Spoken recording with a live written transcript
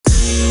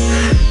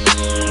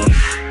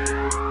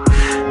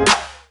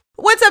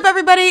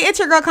everybody, it's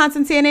your girl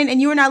Constance Hannon,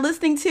 and you are now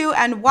listening to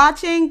and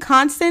watching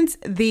Constance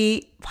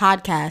the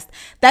Podcast.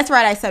 That's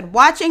right, I said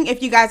watching.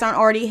 If you guys aren't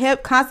already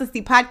hip, Constance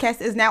the Podcast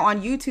is now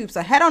on YouTube,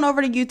 so head on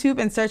over to YouTube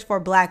and search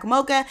for Black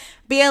Mocha,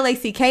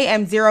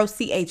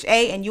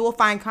 BLACKM0CHA, and you will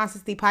find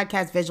Constance the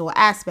Podcast visual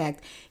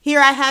aspect.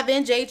 Here I have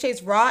in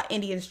JHA's raw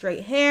Indian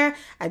straight hair.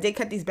 I did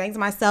cut these bangs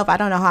myself. I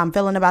don't know how I'm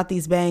feeling about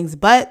these bangs,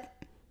 but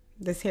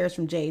this hair is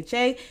from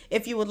JHA.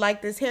 If you would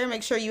like this hair,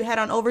 make sure you head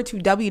on over to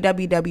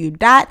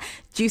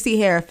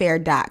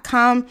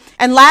www.juicyhairaffair.com.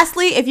 And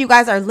lastly, if you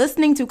guys are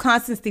listening to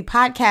Constance the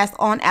Podcast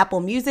on Apple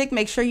Music,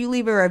 make sure you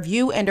leave a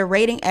review and a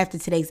rating after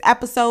today's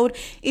episode.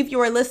 If you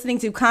are listening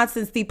to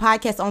Constance the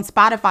Podcast on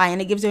Spotify and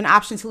it gives you an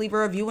option to leave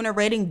a review and a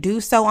rating,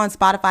 do so on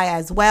Spotify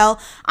as well.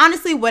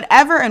 Honestly,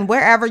 whatever and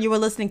wherever you are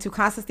listening to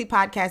Constance the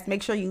Podcast,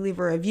 make sure you leave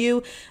a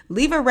review,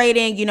 leave a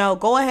rating,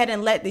 go ahead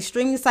and let the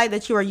streaming site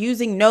that you are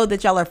using know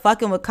that y'all are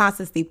fucking with Constance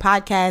the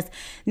Podcast.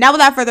 Now,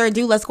 without further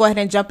ado, let's go ahead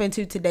and jump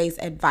into today's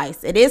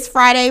advice. It is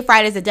Friday.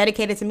 Fridays are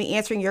dedicated to me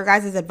answering your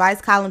guys'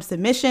 advice column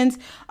submissions.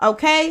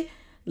 Okay,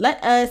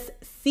 let us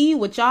see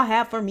what y'all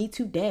have for me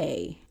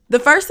today. The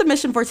first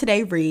submission for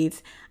today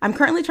reads, I'm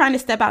currently trying to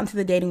step out into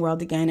the dating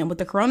world again, and with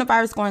the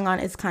coronavirus going on,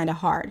 it's kind of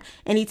hard.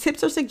 Any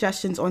tips or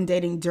suggestions on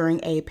dating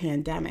during a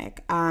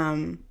pandemic?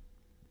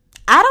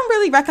 I don't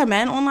really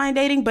recommend online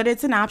dating, but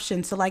it's an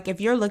option. So like if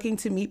you're looking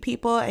to meet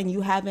people and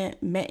you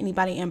haven't met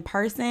anybody in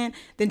person,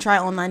 then try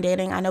online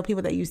dating. I know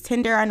people that use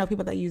Tinder. I know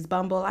people that use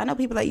Bumble. I know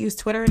people that use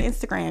Twitter and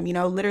Instagram.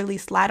 Literally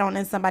slide on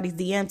in somebody's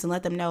DMs and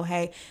let them know,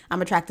 hey,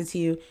 I'm attracted to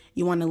you.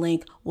 You want a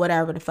link,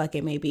 whatever the fuck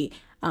it may be.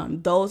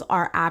 Those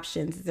are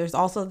options. There's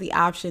also the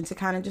option to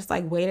kind of just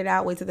like wait it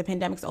out, wait till the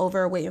pandemic's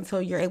over, wait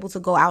until you're able to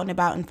go out and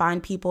about and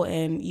find people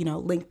and,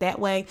 link that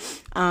way.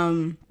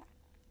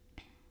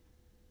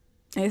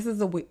 This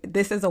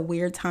is a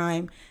weird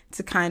time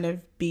to kind of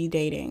be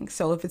dating.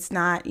 So if it's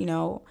not,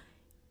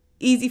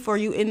 easy for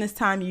you in this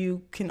time,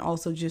 you can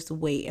also just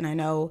wait. And I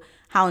know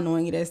how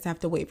annoying it is to have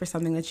to wait for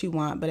something that you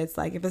want, but it's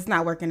like, if it's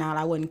not working out,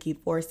 I wouldn't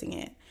keep forcing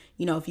it.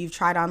 If you've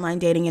tried online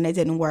dating and it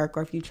didn't work,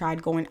 or if you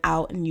tried going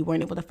out and you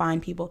weren't able to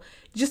find people,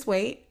 just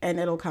wait and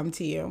it'll come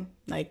to you.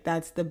 Like,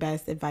 that's the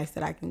best advice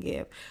that I can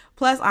give.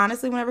 Plus,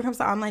 honestly, whenever it comes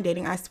to online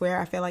dating, I swear,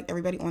 I feel like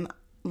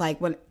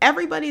when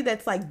everybody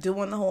that's like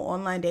doing the whole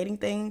online dating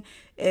thing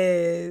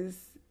is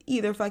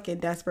either fucking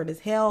desperate as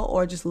hell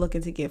or just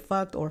looking to get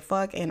fucked or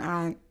fuck. And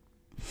I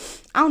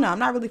don't know. I'm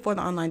not really for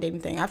the online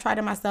dating thing. I've tried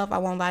it myself. I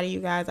won't lie to you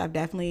guys. I've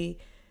actually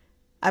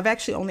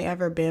only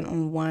ever been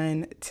on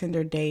one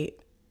Tinder date,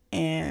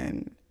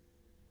 and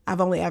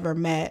I've only ever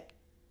met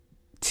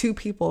 2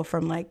 people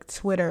from like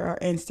Twitter or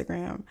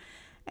Instagram.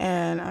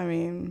 And I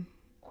mean,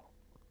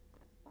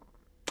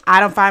 I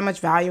don't find much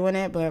value in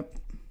it, but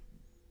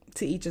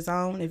to each his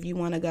own. If you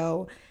want to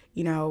go,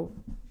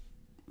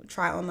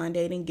 try online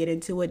dating, get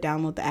into it,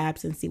 download the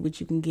apps and see what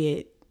you can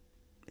get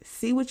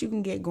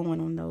going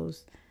on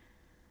those.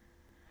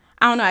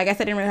 I don't know. I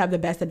guess I didn't really have the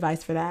best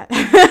advice for that.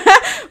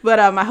 But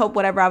I hope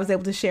whatever I was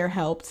able to share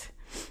helped.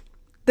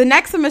 The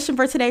next submission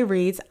for today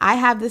reads, I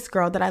have this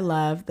girl that I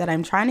love that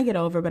I'm trying to get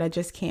over, but I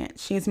just can't.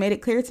 She has made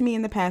it clear to me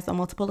in the past on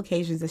multiple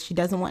occasions that she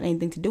doesn't want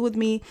anything to do with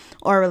me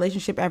or a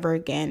relationship ever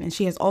again. And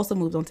she has also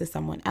moved on to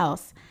someone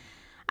else.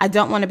 I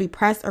don't want to be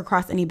pressed or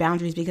cross any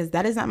boundaries because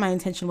that is not my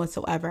intention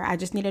whatsoever. I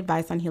just need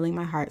advice on healing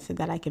my heart so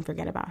that I can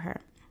forget about her.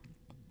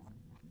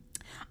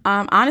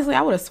 Honestly,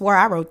 I would have swore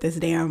I wrote this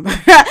damn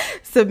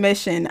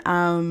submission.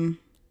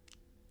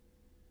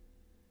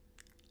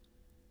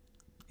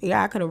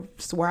 Yeah, I could have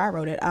swore I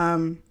wrote it.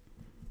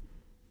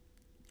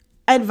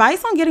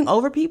 Advice on getting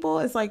over people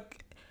is like,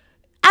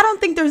 I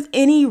don't think there's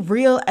any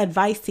real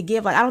advice to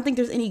give. Like, I don't think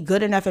there's any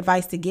good enough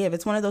advice to give.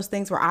 It's one of those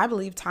things where I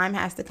believe time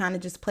has to kind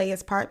of just play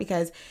its part,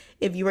 because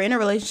if you were in a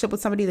relationship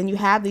with somebody, then you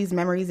have these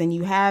memories and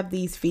you have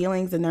these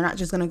feelings, and they're not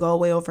just going to go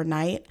away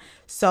overnight.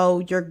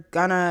 So you're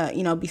gonna,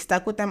 be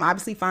stuck with them.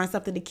 Obviously, find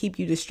something to keep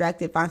you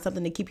distracted. Find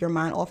something to keep your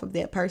mind off of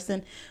that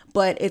person.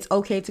 But it's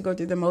okay to go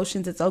through the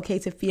motions. It's okay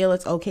to feel.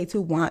 It's okay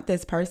to want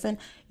this person.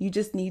 You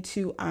just need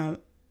to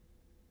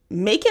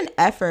make an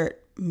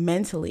effort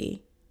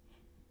mentally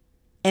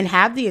and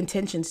have the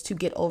intentions to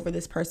get over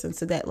this person,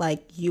 so that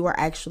like you are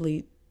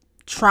actually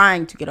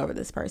trying to get over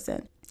this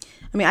person.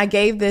 I mean, I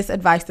gave this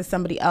advice to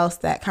somebody else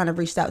that kind of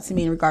reached out to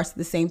me in regards to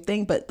the same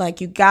thing, but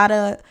like you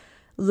gotta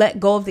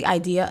let go of the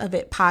idea of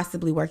it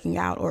possibly working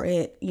out or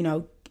it,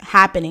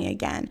 happening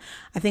again.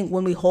 I think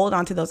when we hold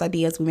on to those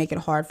ideas, we make it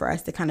hard for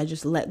us to kind of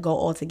just let go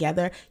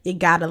altogether. You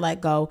gotta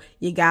let go.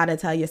 You gotta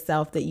tell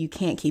yourself that you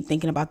can't keep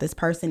thinking about this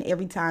person.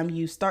 Every time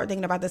you start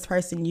thinking about this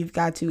person, you've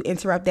got to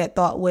interrupt that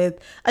thought with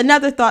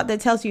another thought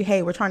that tells you,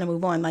 hey, we're trying to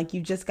move on. Like, you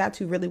just got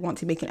to really want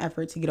to make an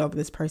effort to get over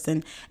this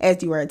person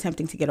as you are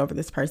attempting to get over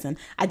this person.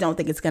 I don't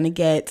think it's gonna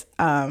get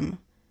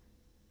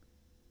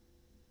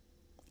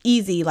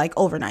easy like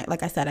overnight.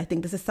 Like I said, I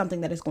think this is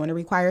something that is going to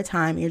require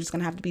time. You're just going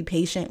to have to be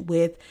patient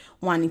with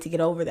wanting to get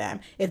over them.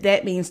 If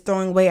that means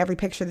throwing away every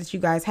picture that you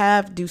guys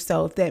have, do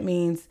so. If that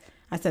means,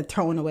 I said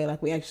throwing away,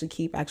 like we actually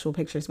keep actual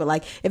pictures. But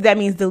like, if that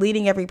means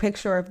deleting every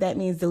picture, or if that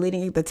means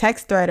deleting the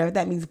text thread, or if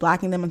that means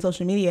blocking them on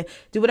social media,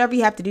 do whatever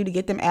you have to do to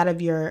get them out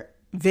of your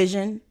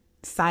vision,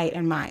 sight,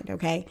 and mind,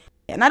 okay?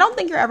 And I don't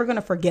think you're ever going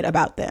to forget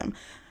about them.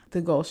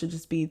 The goal should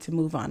just be to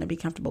move on and be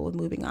comfortable with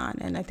moving on.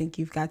 And I think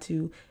you've got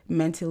to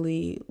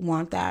mentally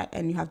want that,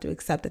 and you have to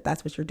accept that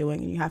that's what you're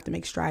doing, and you have to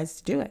make strides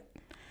to do it.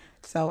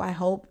 So I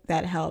hope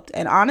that helped.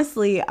 And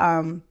honestly,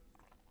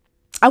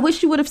 I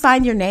wish you would have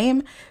signed your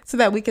name so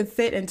that we could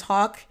sit and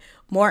talk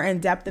more in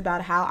depth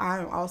about how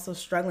I'm also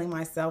struggling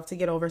myself to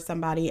get over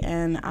somebody.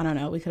 And I don't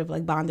know, we could have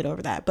like bonded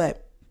over that.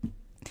 But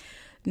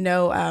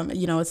no,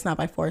 it's not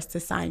by force to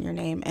sign your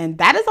name. And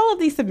that is all of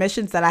these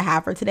submissions that I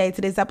have for today.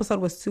 Today's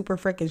episode was super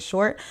freaking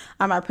short.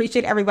 I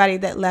appreciate everybody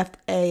that left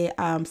a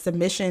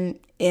submission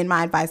in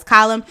my advice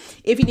column.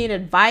 If you need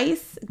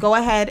advice, go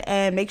ahead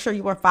and make sure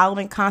you are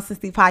following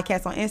Constancy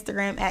Podcast on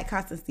Instagram at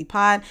Constancy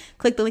Pod.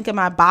 Click the link in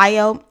my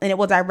bio and it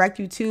will direct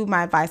you to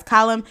my advice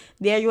column.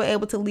 There you're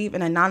able to leave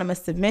an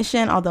anonymous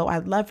submission, although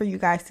I'd love for you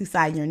guys to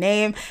sign your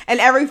name. And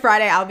every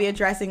Friday I'll be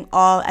addressing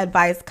all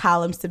advice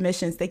column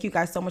submissions. Thank you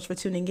guys so much for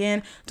tuning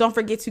in. Don't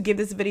forget to give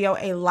this video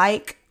a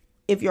like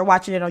if you're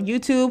watching it on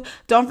YouTube.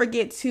 Don't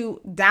forget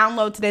to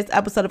download today's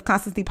episode of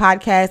Constancy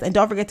Podcast, and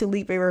don't forget to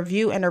leave a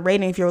review and a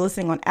rating if you're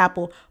listening on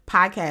Apple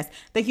Podcasts.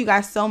 Thank you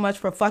guys so much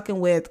for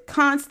fucking with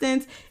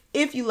Constance.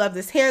 If you love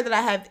this hair that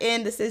I have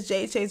in, this is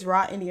JHA's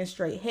Raw Indian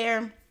Straight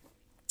Hair.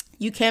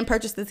 You can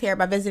purchase this hair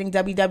by visiting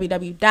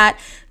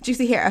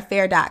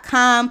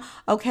www.juicyhairaffair.com.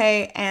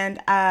 Okay,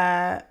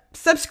 and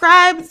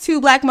subscribe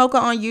to Black Mocha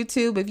on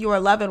YouTube. If you are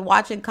loving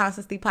watching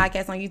Constancy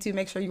Podcast on YouTube,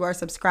 make sure you are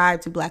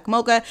subscribed to Black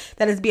Mocha.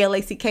 That is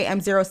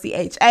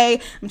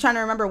BLACKM0CHA. I'm trying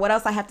to remember what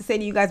else I have to say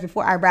to you guys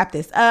before I wrap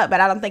this up,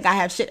 but I don't think I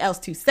have shit else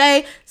to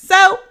say.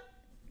 So,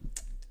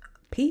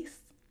 peace.